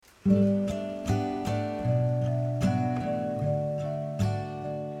Hello,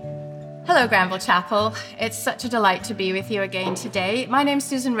 Granville Chapel. It's such a delight to be with you again today. My name's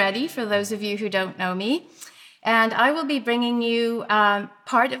Susan Reddy, for those of you who don't know me, and I will be bringing you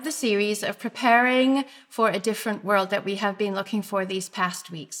part of the series of preparing for a different world that we have been looking for these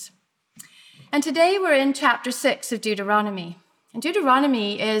past weeks. And today we're in chapter 6 of Deuteronomy. And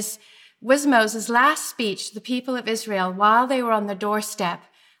Deuteronomy was Moses' last speech to the people of Israel while they were on the doorstep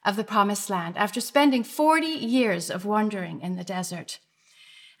of the Promised Land, after spending 40 years of wandering in the desert.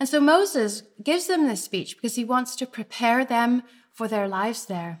 And so Moses gives them this speech because he wants to prepare them for their lives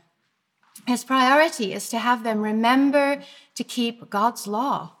there. His priority is to have them remember to keep God's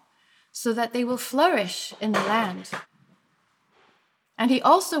law so that they will flourish in the land. And he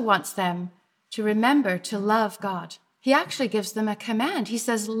also wants them to remember to love God. He actually gives them a command. He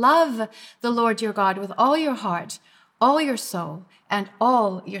says, love the Lord your God with all your heart, all your soul, and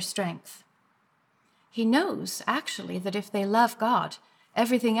all your strength. He knows, actually, that if they love God,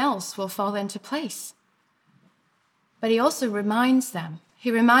 everything else will fall into place. But he also reminds them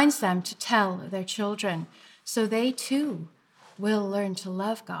to tell their children so they too will learn to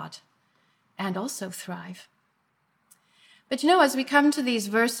love God and also thrive. But as we come to these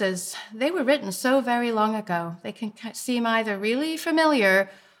verses, they were written so very long ago. They can seem either really familiar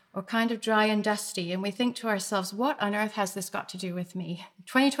or kind of dry and dusty. And we think to ourselves, what on earth has this got to do with me?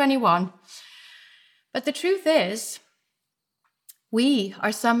 2021. But the truth is, we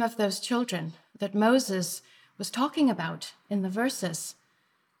are some of those children that Moses was talking about in the verses.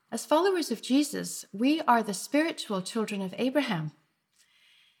 As followers of Jesus, we are the spiritual children of Abraham.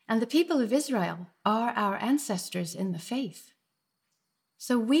 And the people of Israel are our ancestors in the faith.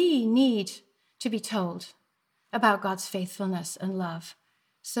 So we need to be told about God's faithfulness and love,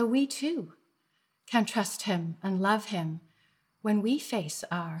 so we too can trust him and love him when we face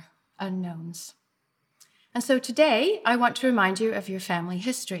our unknowns. And so today, I want to remind you of your family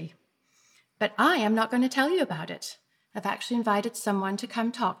history. But I am not going to tell you about it. I've actually invited someone to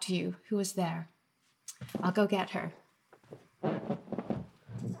come talk to you who is there. I'll go get her.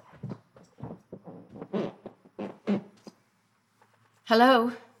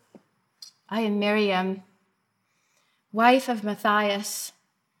 Hello, I am Miriam, wife of Matthias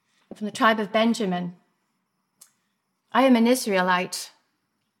from the tribe of Benjamin. I am an Israelite,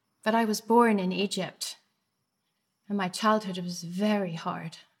 but I was born in Egypt. And my childhood was very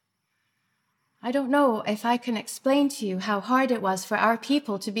hard. I don't know if I can explain to you how hard it was for our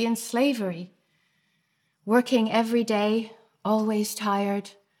people to be in slavery, working every day, always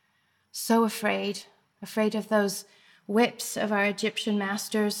tired, so afraid of those whips of our Egyptian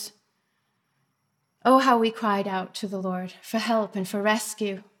masters. Oh, how we cried out to the Lord for help and for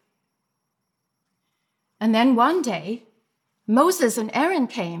rescue. And then one day, Moses and Aaron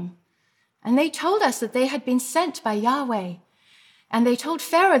came. And they told us that they had been sent by Yahweh. And they told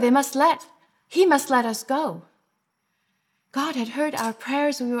Pharaoh he must let us go. God had heard our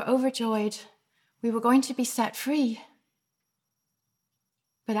prayers. We were overjoyed. We were going to be set free.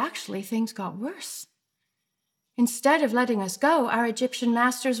 But actually, things got worse. Instead of letting us go, our Egyptian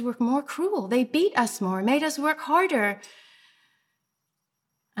masters were more cruel. They beat us more, made us work harder,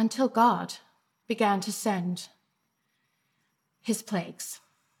 until God began to send his plagues.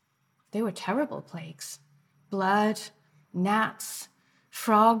 They were terrible plagues. Blood, gnats,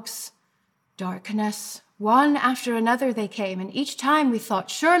 frogs, darkness. One after another they came, and each time we thought,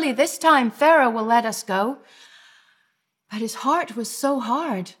 surely this time Pharaoh will let us go. But his heart was so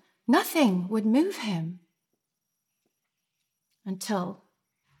hard, nothing would move him. Until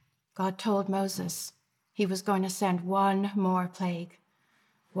God told Moses he was going to send one more plague,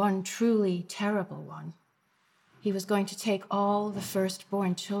 one truly terrible one. He was going to take all the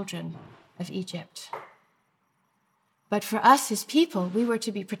firstborn children of Egypt. But for us, his people, we were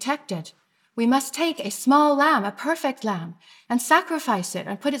to be protected. We must take a small lamb, a perfect lamb, and sacrifice it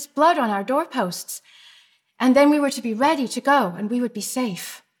and put its blood on our doorposts. And then we were to be ready to go and we would be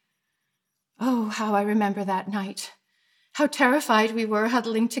safe. Oh, how I remember that night. How terrified we were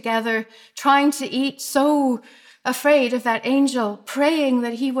huddling together, trying to eat, so afraid of that angel, praying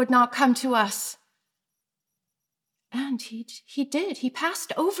that he would not come to us. And he did. He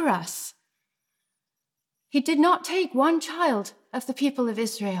passed over us. He did not take one child of the people of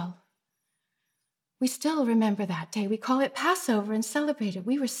Israel. We still remember that day. We call it Passover and celebrate it.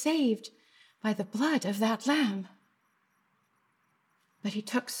 We were saved by the blood of that lamb. But he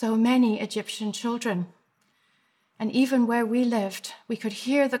took so many Egyptian children. And even where we lived, we could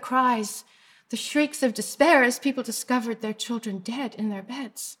hear the cries, the shrieks of despair as people discovered their children dead in their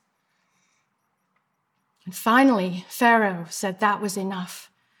beds. And finally, Pharaoh said that was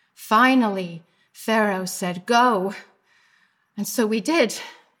enough. Finally, Pharaoh said, "Go." And so we did.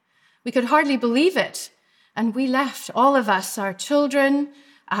 We could hardly believe it. And we left, all of us, our children,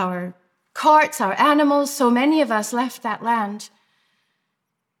 our carts, our animals, so many of us left that land.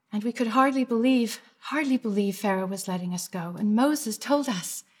 And we could hardly believe Pharaoh was letting us go. And Moses told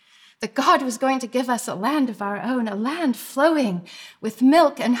us that God was going to give us a land of our own, a land flowing with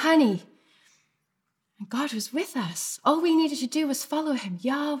milk and honey. And God was with us. All we needed to do was follow him.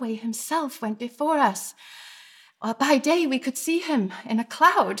 Yahweh himself went before us. By day, we could see him in a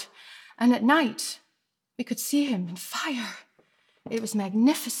cloud, and at night, we could see him in fire. It was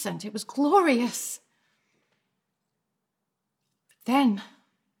magnificent. It was glorious. But then,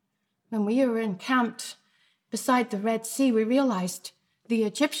 when we were encamped beside the Red Sea, we realized the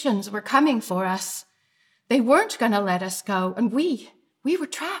Egyptians were coming for us. They weren't going to let us go, and we were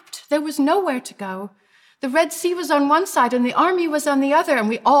trapped. There was nowhere to go. The Red Sea was on one side, and the army was on the other, and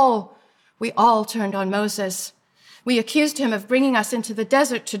we all turned on Moses. We accused him of bringing us into the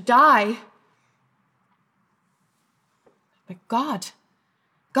desert to die. But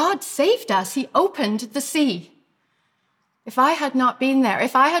God saved us. He opened the sea. If I had not been there,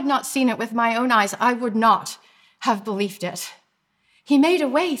 if I had not seen it with my own eyes, I would not have believed it. He made a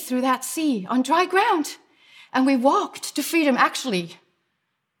way through that sea on dry ground, and we walked to freedom. Actually,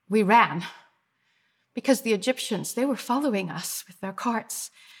 we ran, because the Egyptians, they were following us with their carts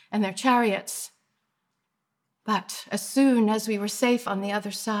and their chariots. But as soon as we were safe on the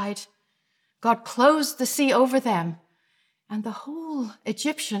other side, God closed the sea over them, and the whole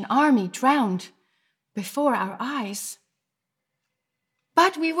Egyptian army drowned before our eyes.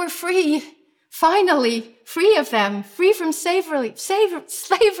 But we were free, finally, free of them, free from slavery.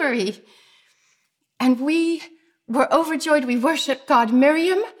 And we were overjoyed. We worshiped God.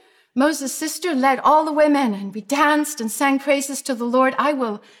 Miriam, Moses' sister, led all the women, and we danced and sang praises to the Lord. I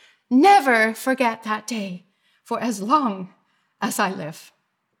will never forget that day for as long as I live.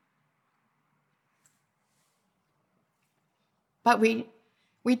 But we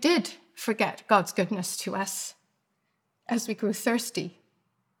did forget God's goodness to us as we grew thirsty.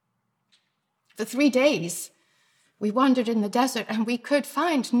 For 3 days, we wandered in the desert and we could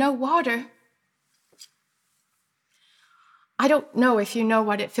find no water. I don't know if you know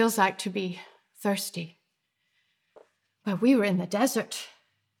what it feels like to be thirsty, but we were in the desert.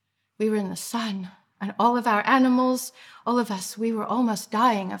 We were in the sun, and all of our animals, all of us, we were almost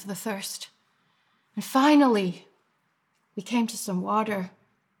dying of the thirst. And finally, we came to some water,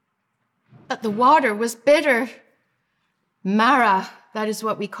 but the water was bitter. Mara, that is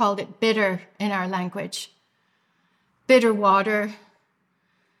what we called it, bitter in our language. Bitter water,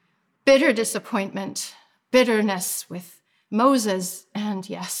 bitter disappointment, bitterness with Moses, and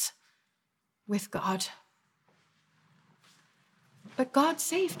yes, with God. But God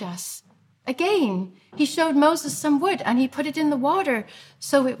saved us. Again, he showed Moses some wood, and he put it in the water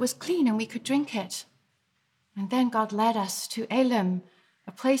so it was clean and we could drink it. And then God led us to Elim,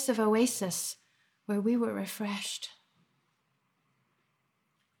 a place of oasis where we were refreshed.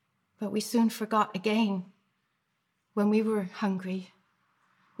 But we soon forgot again when we were hungry.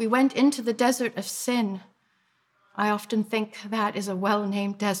 We went into the desert of sin. I often think that is a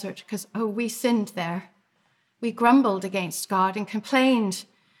well-named desert because, we sinned there. We grumbled against God and complained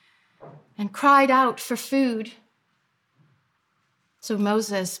and cried out for food. So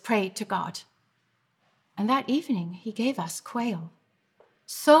Moses prayed to God. And that evening, he gave us quail.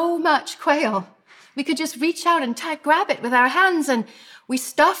 So much quail. We could just reach out and grab it with our hands, and we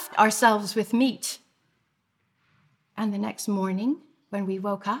stuffed ourselves with meat. And the next morning, when we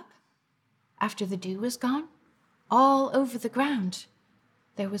woke up, after the dew was gone, all over the ground,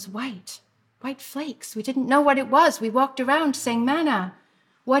 there was white flakes. We didn't know what it was. We walked around saying, "Manna,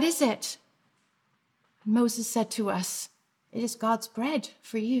 what is it?" And Moses said to us, "It is God's bread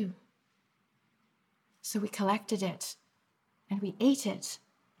for you." So we collected it, and we ate it,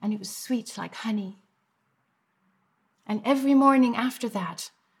 and it was sweet like honey. And every morning after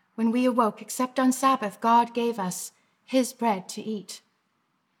that, when we awoke, except on Sabbath, God gave us his bread to eat.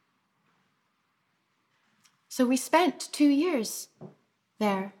 So we spent 2 years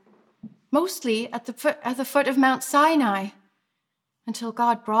there, mostly at the foot of Mount Sinai, until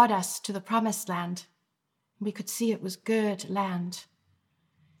God brought us to the Promised Land. We could see it was good land.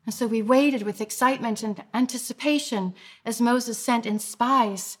 And so we waited with excitement and anticipation as Moses sent in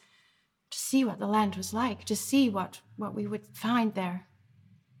spies to see what the land was like, to see what we would find there.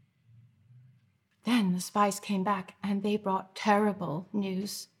 Then the spies came back and they brought terrible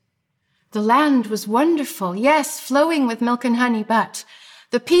news. The land was wonderful, yes, flowing with milk and honey, but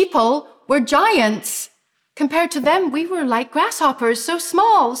the people were giants. Compared to them, we were like grasshoppers, so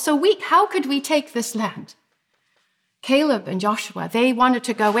small, so weak. How could we take this land? Caleb and Joshua, they wanted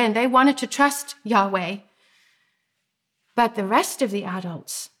to go in. They wanted to trust Yahweh. But the rest of the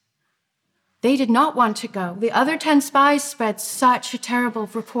adults, they did not want to go. The other 10 spies spread such a terrible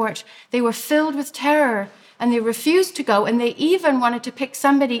report. They were filled with terror and they refused to go. And they even wanted to pick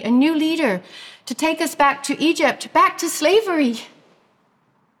somebody, a new leader, to take us back to Egypt, back to slavery.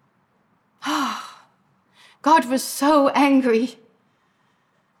 God was so angry.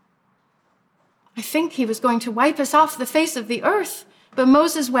 I think he was going to wipe us off the face of the earth. But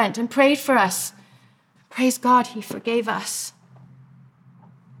Moses went and prayed for us. Praise God, he forgave us.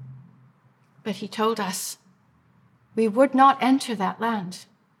 But he told us we would not enter that land,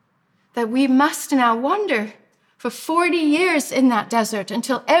 that we must now wander for 40 years in that desert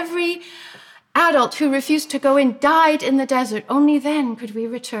until every adult who refused to go in died in the desert. Only then could we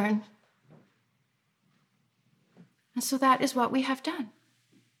return. And so that is what we have done.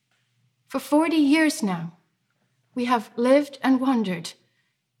 For 40 years now, we have lived and wandered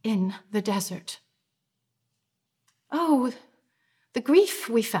in the desert. Oh, the grief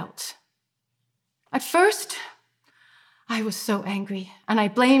we felt. At first, I was so angry, and I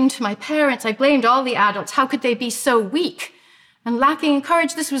blamed my parents. I blamed all the adults. How could they be so weak and lacking in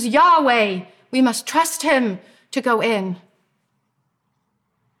courage? This was Yahweh. We must trust him to go in.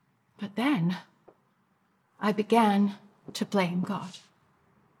 But then I began to blame God.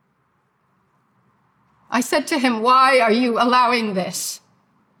 I said to him, "Why are you allowing this?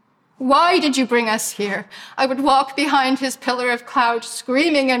 Why did you bring us here?" I would walk behind his pillar of cloud,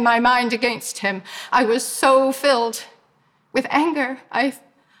 screaming in my mind against him. I was so filled with anger.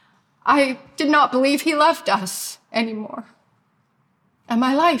 I did not believe he loved us anymore. And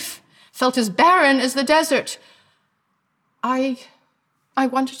my life felt as barren as the desert. I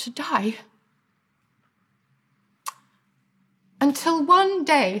wanted to die. Until one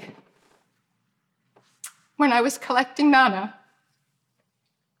day, when I was collecting manna,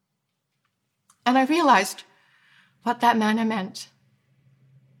 and I realized what that manna meant.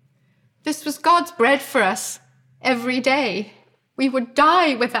 This was God's bread for us every day. We would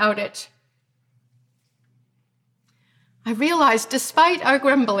die without it. I realized despite our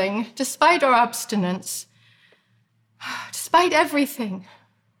grumbling, despite our obstinance, despite everything,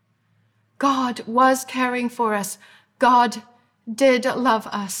 God was caring for us. God did love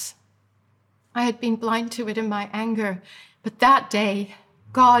us. I had been blind to it in my anger, but that day,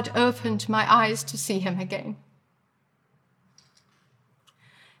 God opened my eyes to see him again.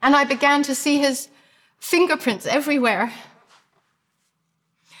 And I began to see his fingerprints everywhere.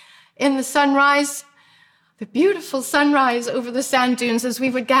 In the sunrise, the beautiful sunrise over the sand dunes as we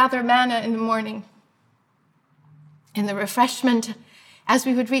would gather manna in the morning. In the refreshment as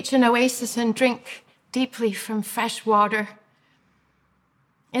we would reach an oasis and drink deeply from fresh water.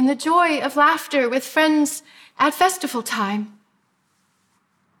 In the joy of laughter with friends at festival time.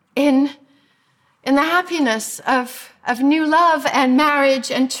 In the happiness of new love and marriage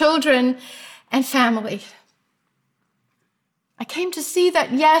and children and family. I came to see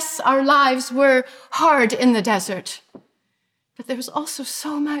that, yes, our lives were hard in the desert, but there was also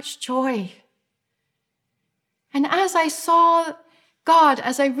so much joy. And as I saw God,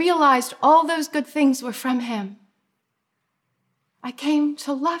 as I realized all those good things were from him, I came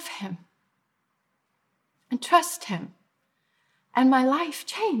to love him and trust him. And my life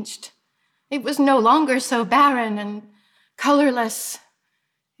changed. It was no longer so barren and colorless.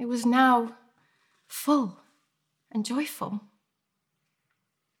 It was now full and joyful.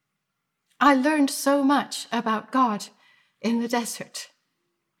 I learned so much about God in the desert.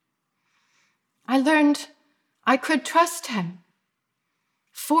 I learned I could trust him.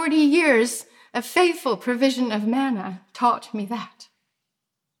 40 years of faithful provision of manna taught me that.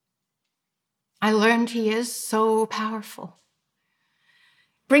 I learned he is so powerful,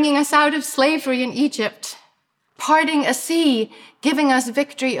 bringing us out of slavery in Egypt, parting a sea, giving us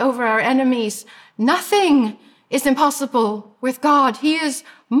victory over our enemies. Nothing is impossible with God. He is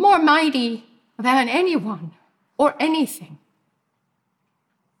more mighty than anyone or anything.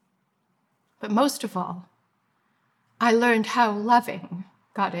 But most of all, I learned how loving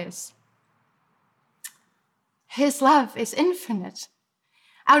God is. His love is infinite.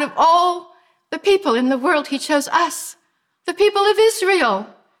 Out of all the people in the world, he chose us, the people of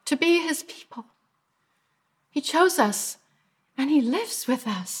Israel, to be his people. He chose us, and he lives with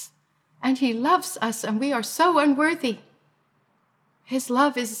us, and he loves us, and we are so unworthy. His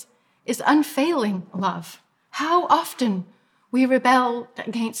love is unfailing love. How often we rebelled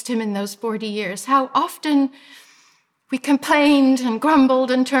against him in those 40 years. How often we complained and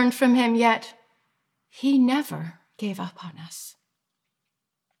grumbled and turned from him, yet he never gave up on us.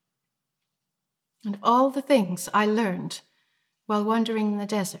 And all the things I learned while wandering in the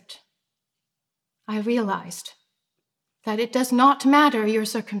desert, I realized that it does not matter your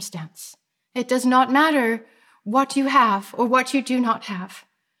circumstance. It does not matter what you have or what you do not have.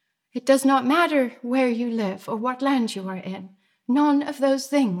 It does not matter where you live or what land you are in. None of those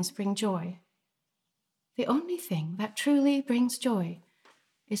things bring joy. The only thing that truly brings joy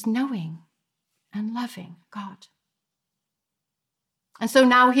is knowing and loving God. And so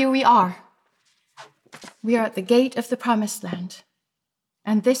now here we are. We are at the gate of the promised land.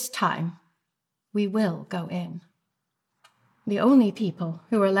 And this time, we will go in. The only people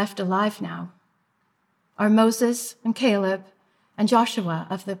who are left alive now are Moses and Caleb and Joshua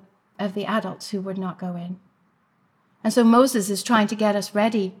of the adults who would not go in. And so Moses is trying to get us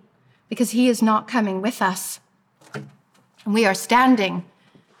ready because he is not coming with us. And we are standing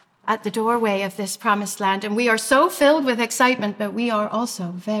at the doorway of this promised land, and we are so filled with excitement, but we are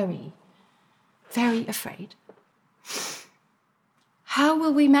also very, very afraid. How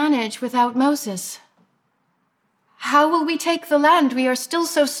will we manage without Moses? How will we take the land? We are still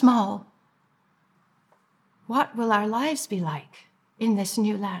so small. What will our lives be like in this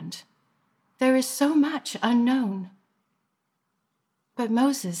new land? There is so much unknown. But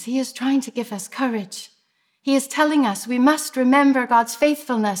Moses, he is trying to give us courage. He is telling us we must remember God's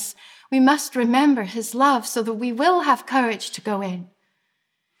faithfulness. We must remember his love so that we will have courage to go in.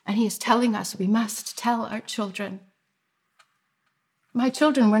 And he is telling us we must tell our children. My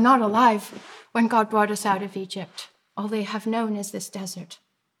children were not alive when God brought us out of Egypt. All they have known is this desert.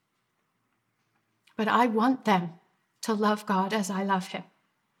 But I want them to love God as I love him.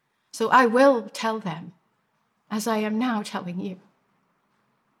 So I will tell them, as I am now telling you.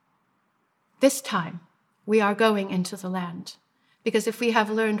 This time, we are going into the land, because if we have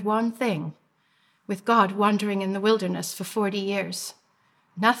learned one thing with God wandering in the wilderness for 40 years,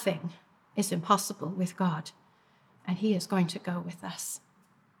 nothing is impossible with God, and he is going to go with us.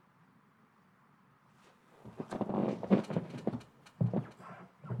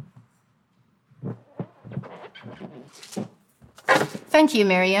 Thank you,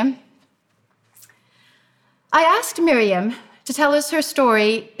 Miriam. I asked Miriam to tell us her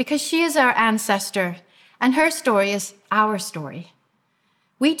story because she is our ancestor, and her story is our story.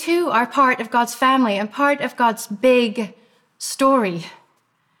 We too are part of God's family and part of God's big story.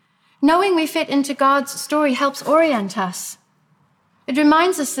 Knowing we fit into God's story helps orient us. It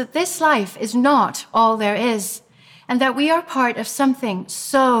reminds us that this life is not all there is, and that we are part of something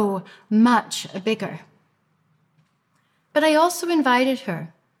so much bigger. But I also invited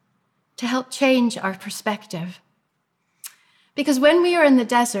her to help change our perspective. Because when we are in the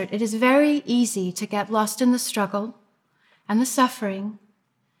desert, it is very easy to get lost in the struggle and the suffering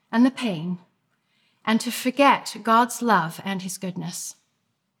and the pain, and to forget God's love and his goodness.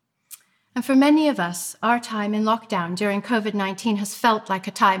 And for many of us, our time in lockdown during COVID-19 has felt like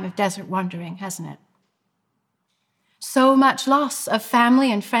a time of desert wandering, hasn't it? So much loss of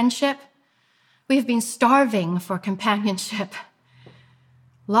family and friendship. We have been starving for companionship.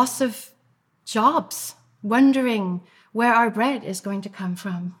 Loss of jobs, wondering where our bread is going to come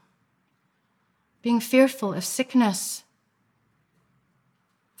from. Being fearful of sickness.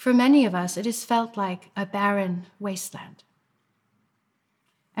 For many of us, it has felt like a barren wasteland.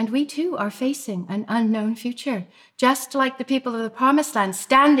 And we too are facing an unknown future, just like the people of the Promised Land,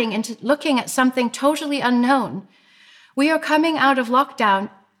 looking at something totally unknown. We are coming out of lockdown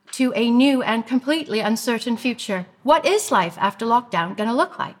to a new and completely uncertain future. What is life after lockdown going to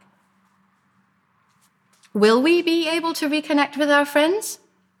look like? Will we be able to reconnect with our friends?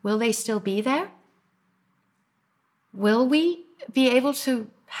 Will they still be there? Will we be able to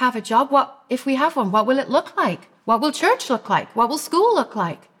have a job? What if we have one? What will it look like? What will church look like? What will school look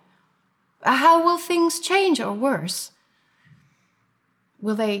like? How will things change or worse?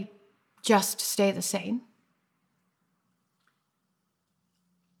 Will they just stay the same?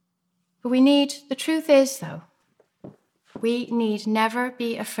 But the truth is, though, we need never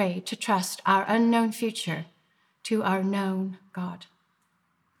be afraid to trust our unknown future to our known God.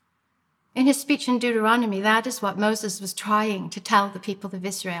 In his speech in Deuteronomy, that is what Moses was trying to tell the people of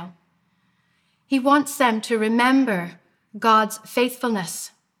Israel. He wants them to remember God's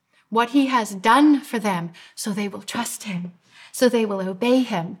faithfulness, what he has done for them, so they will trust him, so they will obey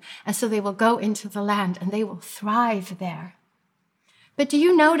him, and so they will go into the land and they will thrive there. But do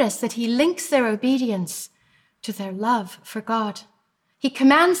you notice that he links their obedience to their love for God? He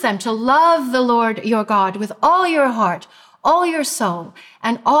commands them to love the Lord your God with all your heart, all your soul,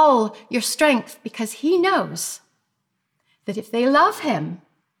 and all your strength, because he knows that if they love him,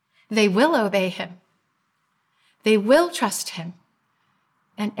 they will obey him. they will trust him,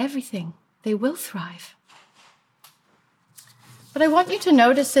 and everything, they will thrive. But I want you to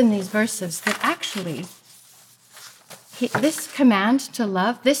notice in these verses that actually this command to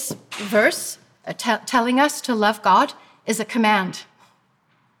love, this verse telling us to love God, is a command.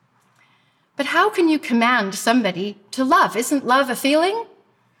 But how can you command somebody to love? Isn't love a feeling?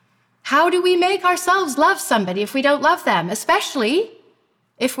 How do we make ourselves love somebody if we don't love them, especially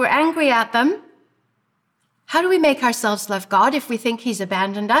if we're angry at them? How do we make ourselves love God if we think he's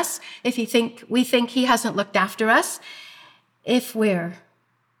abandoned us, if we think he hasn't looked after us, if we're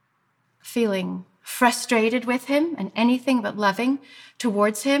feeling frustrated with him and anything but loving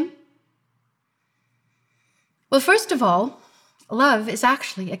towards him? Well, first of all, love is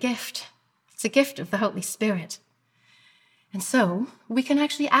actually a gift. It's a gift of the Holy Spirit. And so we can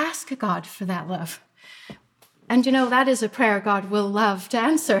actually ask God for that love. And you know, that is a prayer God will love to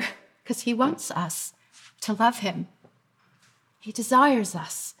answer because he wants us to love him. He desires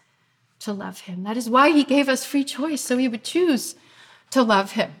us to love him. That is why he gave us free choice, so we would choose to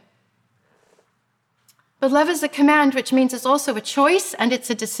love him. But love is a command, which means it's also a choice and it's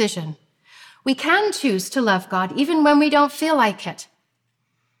a decision. We can choose to love God even when we don't feel like it.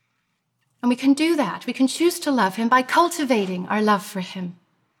 And we can do that. We can choose to love him by cultivating our love for him.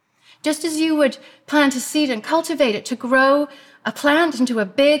 Just as you would plant a seed and cultivate it to grow a plant into a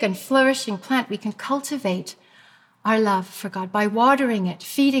big and flourishing plant, we can cultivate our love for God by watering it,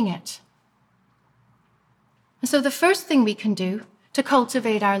 feeding it. And so the first thing we can do to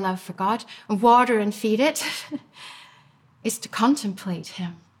cultivate our love for God, water and feed it, is to contemplate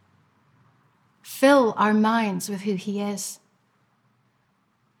him. Fill our minds with who he is.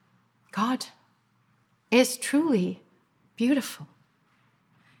 God is truly beautiful.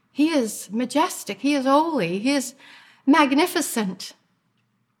 He is majestic. He is holy. He is magnificent.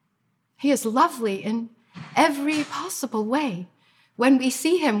 He is lovely in every possible way. When we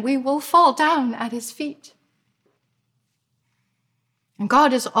see him, we will fall down at his feet. And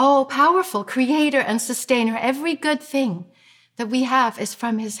God is all-powerful, creator and sustainer. Every good thing that we have is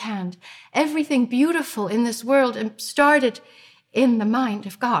from his hand. Everything beautiful in this world started in the mind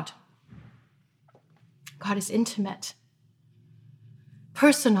of God. God is intimate,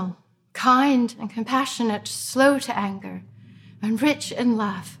 personal, kind and compassionate, slow to anger, and rich in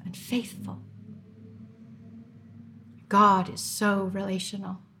love and faithful. God is so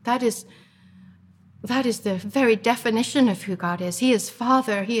relational. That is the very definition of who God is. He is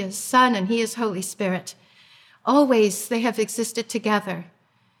Father, he is Son, and he is Holy Spirit. Always they have existed together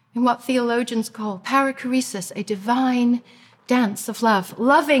in what theologians call perichoresis, a divine dance of love,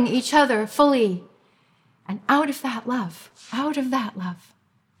 loving each other fully. And out of that love,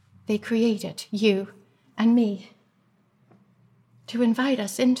 they created you and me to invite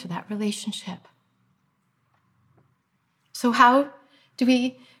us into that relationship. So how do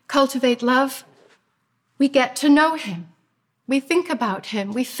we cultivate love? We get to know him. We think about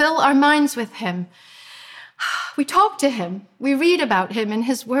him. We fill our minds with him. We talk to him. We read about him in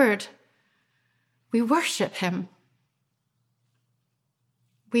his word. We worship him.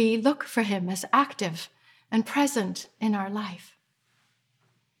 We look for him as active and present in our life.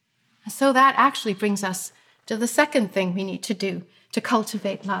 And so that actually brings us to the second thing we need to do to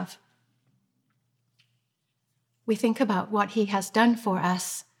cultivate love. We think about what he has done for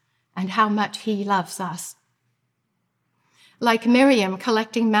us and how much he loves us. Like Miriam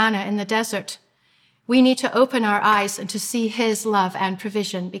collecting manna in the desert, we need to open our eyes and to see his love and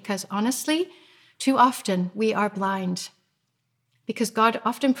provision, because honestly, too often we are blind, because God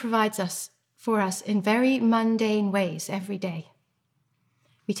often provides for us in very mundane ways every day.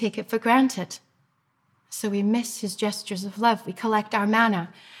 We take it for granted, so we miss his gestures of love. We collect our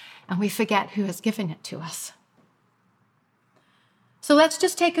manna and we forget who has given it to us. So let's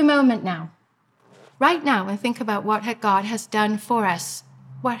just take a moment now, right now, and think about what God has done for us,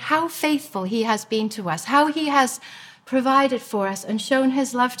 how faithful he has been to us, how he has provided for us and shown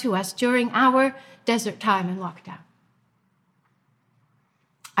his love to us during our desert time and lockdown.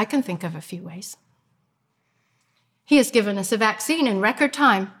 I can think of a few ways. He has given us a vaccine in record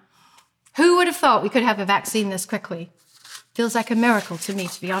time. Who would have thought we could have a vaccine this quickly? Feels like a miracle to me,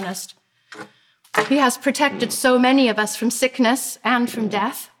 to be honest. He has protected so many of us from sickness and from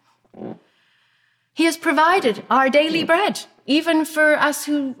death. He has provided our daily bread, even for us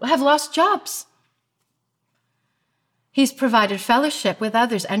who have lost jobs. He's provided fellowship with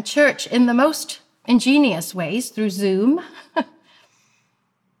others and church in the most ingenious ways through Zoom.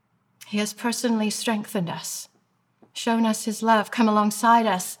 He has personally strengthened us, shown us his love, come alongside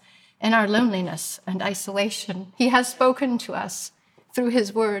us in our loneliness and isolation. He has spoken to us through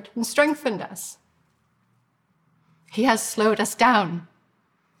his word and strengthened us. He has slowed us down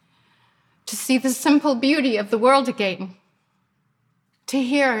to see the simple beauty of the world again, to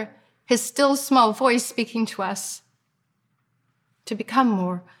hear his still small voice speaking to us, to become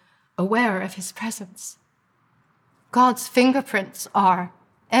more aware of his presence. God's fingerprints are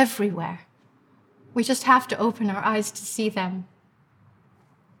everywhere. We just have to open our eyes to see them.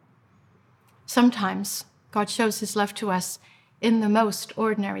 Sometimes God shows his love to us in the most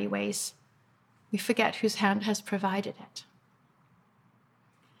ordinary ways. We forget whose hand has provided it.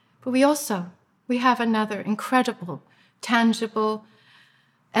 But we have another incredible, tangible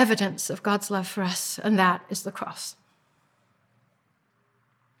evidence of God's love for us, and that is the cross.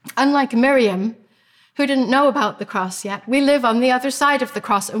 Unlike Miriam, who didn't know about the cross yet, we live on the other side of the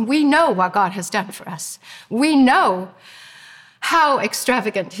cross, and we know what God has done for us. We know how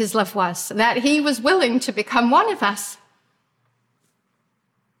extravagant his love was, that he was willing to become one of us,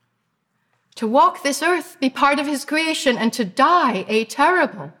 to walk this earth, be part of his creation, and to die a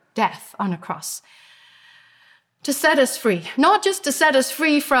terrible death on a cross, to set us free, not just to set us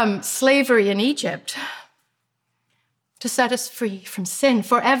free from slavery in Egypt, to set us free from sin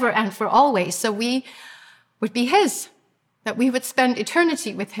forever and for always, so we would be his, that we would spend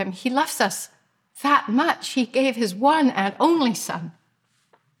eternity with him. He loves us that much. He gave his one and only Son,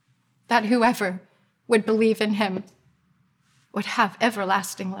 that whoever would believe in him would have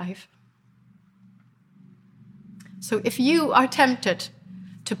everlasting life. So if you are tempted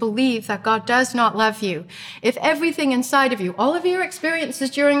to believe that God does not love you, if everything inside of you, all of your experiences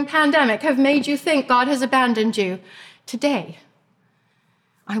during the pandemic have made you think God has abandoned you, today,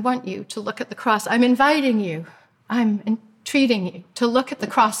 I want you to look at the cross. I'm inviting you, I'm entreating you to look at the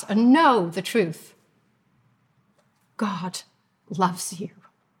cross and know the truth. God loves you.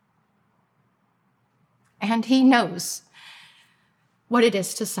 And he knows what it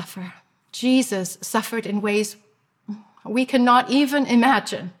is to suffer. Jesus suffered in ways we cannot even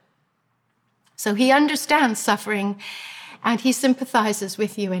imagine. So he understands suffering and he sympathizes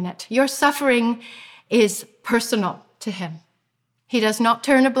with you in it. Your suffering is personal to him. He does not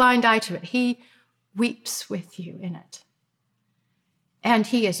turn a blind eye to it. He weeps with you in it. And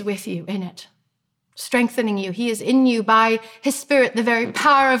he is with you in it, strengthening you. He is in you by his Spirit. The very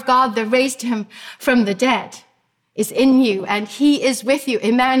power of God that raised him from the dead is in you, and he is with you.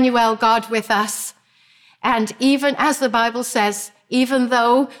 Emmanuel, God with us. And even as the Bible says, even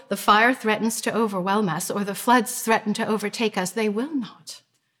though the fire threatens to overwhelm us or the floods threaten to overtake us, they will not.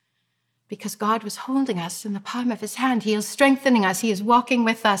 Because God was holding us in the palm of his hand. He is strengthening us. He is walking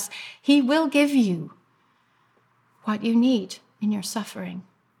with us. He will give you what you need in your suffering.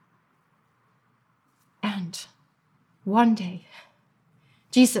 And one day,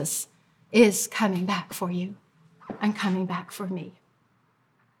 Jesus is coming back for you and coming back for me.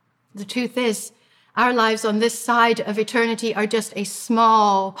 The truth is, our lives on this side of eternity are just a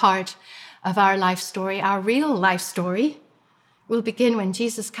small part of our life story. Our real life story will begin when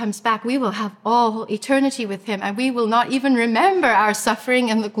Jesus comes back. We will have all eternity with him, and we will not even remember our suffering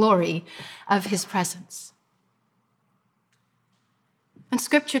in the glory of his presence. And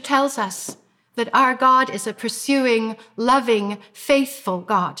Scripture tells us that our God is a pursuing, loving, faithful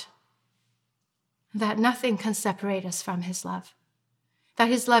God, that nothing can separate us from his love, that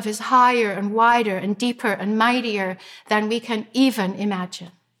his love is higher and wider and deeper and mightier than we can even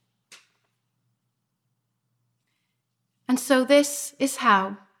imagine. And so this is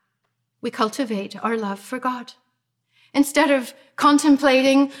how we cultivate our love for God. Instead of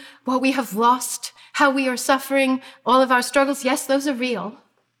contemplating what we have lost, how we are suffering, all of our struggles, yes, those are real.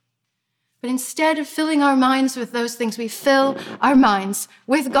 But instead of filling our minds with those things, we fill our minds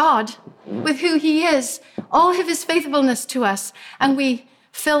with God, with who he is, all of his faithfulness to us, and we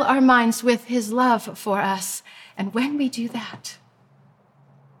fill our minds with his love for us. And when we do that,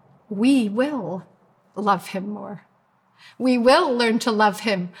 we will love him more. We will learn to love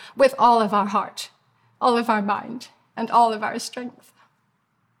him with all of our heart, all of our mind, and all of our strength.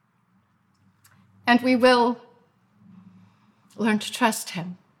 And we will learn to trust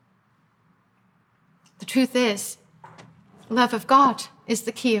him. The truth is, love of God is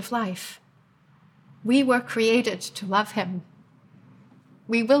the key of life. We were created to love him.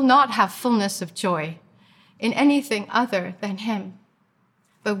 We will not have fullness of joy in anything other than him.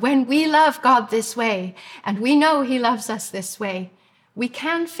 But when we love God this way, and we know he loves us this way, we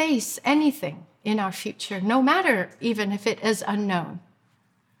can face anything in our future, no matter even if it is unknown,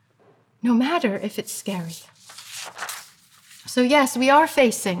 no matter if it's scary. So yes, we are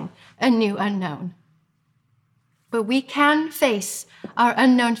facing a new unknown, but we can face our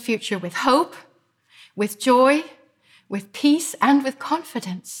unknown future with hope, with joy, with peace, and with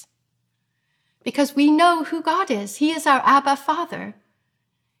confidence, because we know who God is. He is our Abba Father.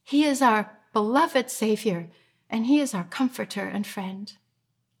 He is our beloved Savior, and he is our comforter and friend.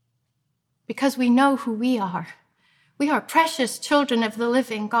 Because we know who we are. We are precious children of the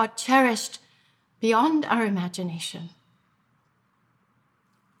living God, cherished beyond our imagination.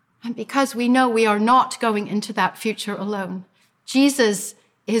 And because we know we are not going into that future alone, Jesus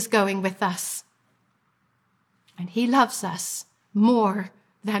is going with us. And he loves us more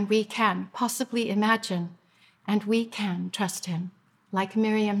than we can possibly imagine, and we can trust him, like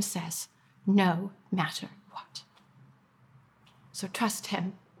Miriam says, no matter what. So trust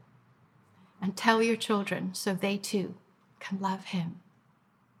him and tell your children so they too can love him.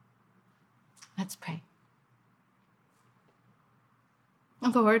 Let's pray.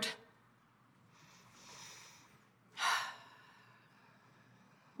 Lord,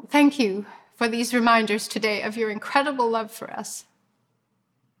 thank you for these reminders today of your incredible love for us.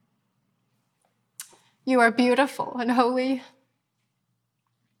 You are beautiful and holy.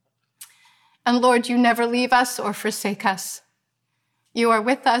 And Lord, you never leave us or forsake us. You are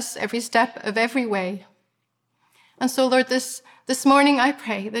with us every step of every way. And so, Lord, this morning I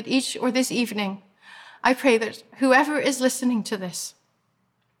pray that this evening, I pray that whoever is listening to this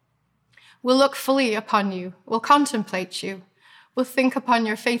will look fully upon you, will contemplate you, will think upon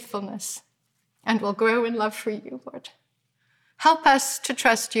your faithfulness, and will grow in love for you, Lord. Help us to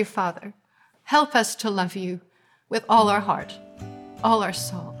trust you, Father. Help us to love you with all our heart, all our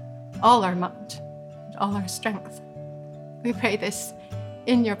soul, all our mind, and all our strength. We pray this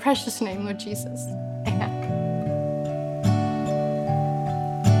in your precious name, Lord Jesus.